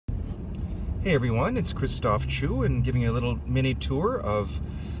Hey everyone, it's Christoph Chu and giving you a little mini tour of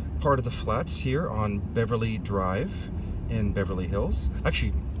part of the flats here on Beverly Drive in Beverly Hills.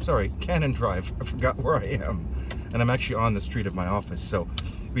 Actually, sorry, Canon Drive. I forgot where I am. And I'm actually on the street of my office. So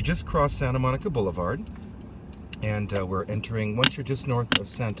we just crossed Santa Monica Boulevard and we're entering, once you're just north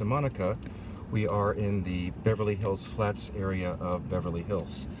of Santa Monica, we are in the Beverly Hills Flats area of Beverly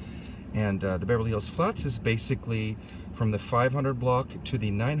Hills. And the Beverly Hills Flats is basically from the 500 block to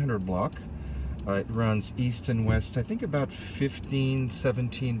the 900 block. It runs east and west, I think about 15,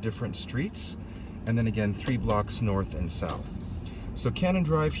 17 different streets, and then again 3 blocks north and south. So Canon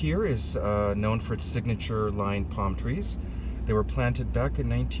Drive here is known for its signature line palm trees. They were planted back in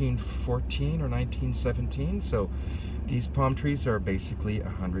 1914 or 1917, so these palm trees are basically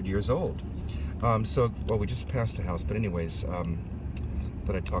 100 years old. Well, we just passed a house, but anyways,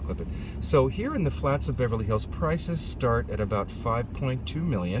 thought I'd talk a little bit. So here in the flats of Beverly Hills, prices start at about $5.2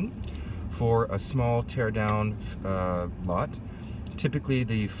 million. For a small tear-down lot. Typically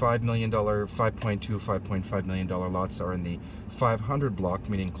the $5 million, $5.5 million lots are in the 500 block,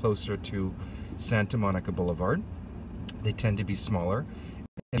 meaning closer to Santa Monica Boulevard. They tend to be smaller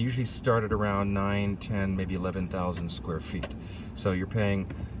and usually start at around 9, 10, maybe 11,000 square feet. So you're paying,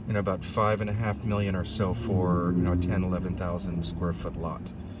 about $5.5 million or so for, 10, 11,000 square foot lot.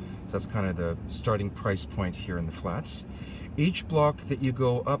 So that's kind of the starting price point here in the flats. Each block that you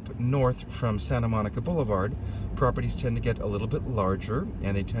go up north from Santa Monica Boulevard, properties tend to get a little bit larger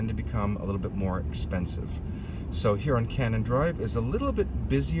and they tend to become a little bit more expensive. So here on Canon Drive is a little bit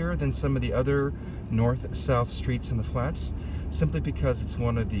busier than some of the other north-south streets in the flats, simply because it's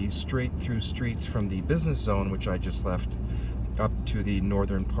one of the straight-through streets from the business zone, which I just left, up to the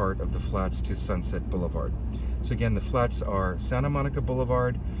northern part of the flats to Sunset Boulevard. So again, the flats are Santa Monica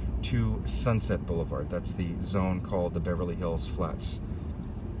Boulevard to Sunset Boulevard. That's the zone called the Beverly Hills Flats.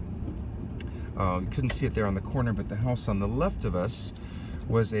 You couldn't see it there on the corner, but the house on the left of us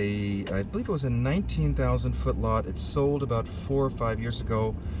was I believe it was a 19,000 foot lot. It sold about 4 or 5 years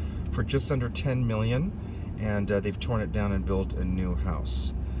ago for just under $10 million, and they've torn it down and built a new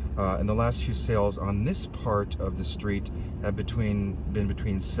house. And the last few sales on this part of the street have been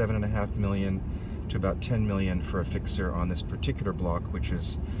between $7.5 million to about $10 million for a fixer on this particular block, which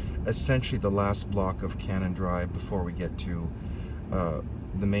is essentially the last block of Canon Drive before we get to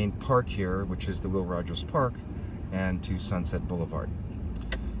the main park here, which is the Will Rogers Park, and to Sunset Boulevard.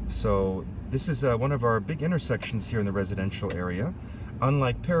 So this is one of our big intersections here in the residential area.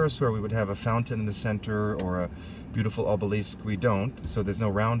 Unlike Paris, where we would have a fountain in the center or a beautiful obelisk, we don't. So there's no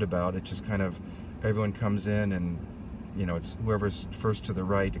roundabout. It just kind of, everyone comes in and it's whoever's first to the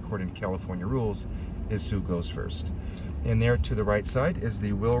right, according to California rules, is who goes first. And there to the right side is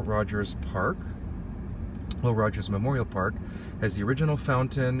the Will Rogers Park. Will Rogers Memorial Park has the original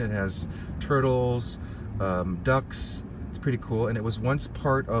fountain. It has turtles, ducks. It's pretty cool. And it was once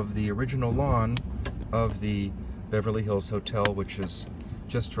part of the original lawn of the Beverly Hills Hotel, which is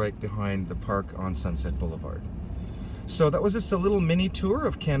just right behind the park on Sunset Boulevard. So that was just a little mini tour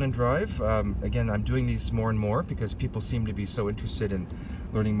of Canon Drive. Again, I'm doing these more and more because people seem to be so interested in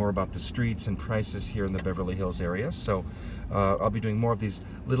learning more about the streets and prices here in the Beverly Hills area. So I'll be doing more of these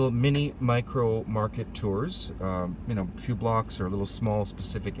little mini micro market tours, a few blocks or little small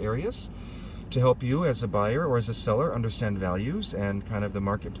specific areas to help you as a buyer or as a seller understand values and kind of the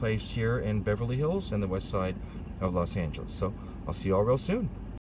marketplace here in Beverly Hills and the west side of Los Angeles. So I'll see you all real soon.